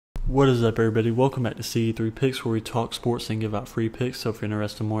What is up, everybody? Welcome back to CE3 Picks, where we talk sports and give out free picks. So if you're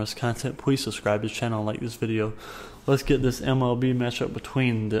interested in more of this content, please subscribe to the channel and like this video. Let's get this MLB matchup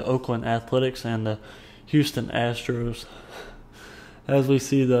between the Oakland Athletics and the Houston Astros. As we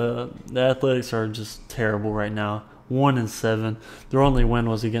see, the Athletics are just terrible right now. 1-7. Their only win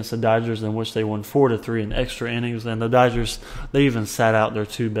was against the Dodgers, in which they won 4-3 in extra innings. And the Dodgers, they even sat out their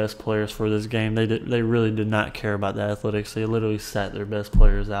two best players for this game. They really did not care about the Athletics. They literally sat their best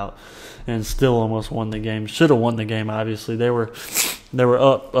players out, and still almost won the game. Should have won the game. Obviously, they were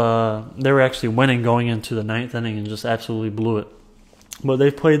up. They were actually winning going into the ninth inning and just absolutely blew it. But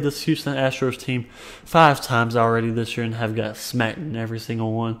they've played this Houston Astros team 5 times already this year and have got smacked in every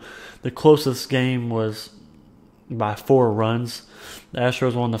single one. The closest game was by 4 runs. The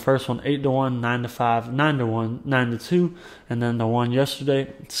Astros won the first one 8-1, 9-5, 9-1, 9-2, and then the one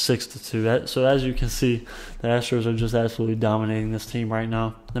yesterday 6-2. So as you can see, the Astros are just absolutely dominating this team right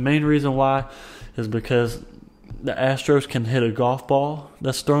now. The main reason why is because the Astros can hit a golf ball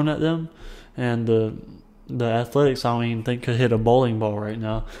that's thrown at them, and the Athletics, I don't even think, could hit a bowling ball right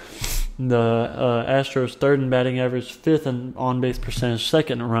now. The Astros 3rd in batting average, 5th in on-base percentage,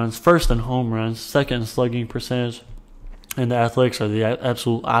 2nd in runs, 1st in home runs, 2nd in slugging percentage. And the Athletics are the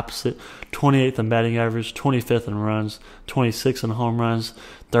absolute opposite. 28th in batting average, 25th in runs, 26th in home runs,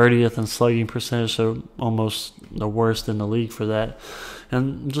 30th in slugging percentage, so almost the worst in the league for that.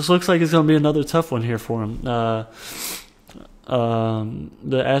 And it just looks like it's going to be another tough one here for him. The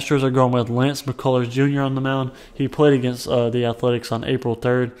Astros are going with Lance McCullers Jr. on the mound. He played against the Athletics on April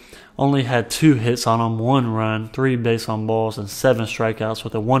 3rd. Only had 2 hits on him, 1 run, 3 base on balls, and 7 strikeouts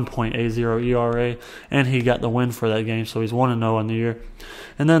with a 1.80 ERA. And he got the win for that game, so he's 1-0 on the year.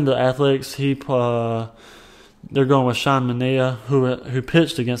 And then the Athletics, they're going with Sean Manaea, who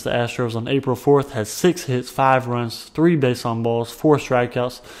pitched against the Astros on April 4th, had 6 hits, 5 runs, 3 base on balls, 4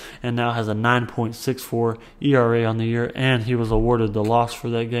 strikeouts, and now has a 9.64 ERA on the year, and he was awarded the loss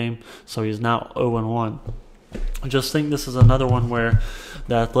for that game, so he's now 0-1. I just think this is another one where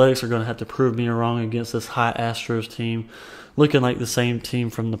the Athletics are going to have to prove me wrong against this hot Astros team, looking like the same team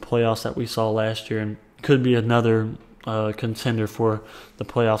from the playoffs that we saw last year, and could be another contender for the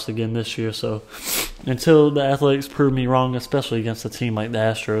playoffs again this year. So until the Athletics prove me wrong, especially against a team like the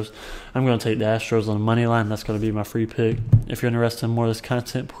Astros, I'm going to take the Astros on the money line. That's going to be my free pick. If you're interested in more of this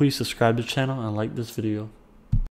content, please subscribe to the channel and like this video.